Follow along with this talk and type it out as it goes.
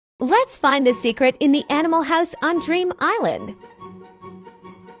Let's find the secret in the animal house on Dream Island.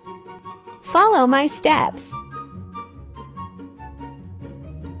 Follow my steps.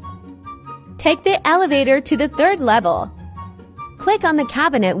 Take the elevator to the 3rd level. Click on the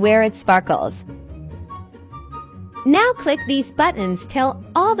cabinet where it sparkles. Now click these buttons till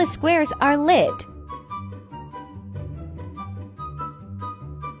all the squares are lit.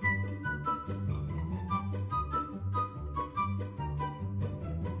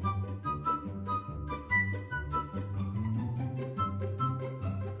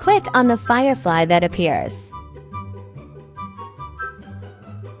 Click on the firefly that appears.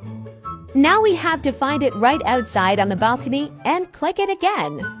 Now we have to find it right outside on the balcony and click it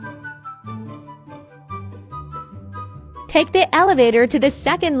again. Take the elevator to the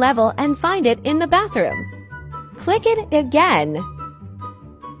 2nd level and find it in the bathroom. Click it again.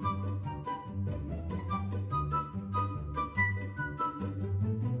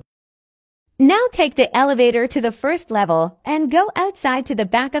 Now take the elevator to the 1st level and go outside to the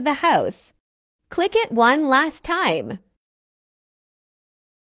back of the house. Click it one last time.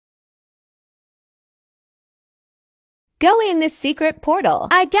 Go in the secret portal.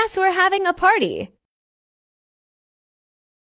 I guess we're having a party.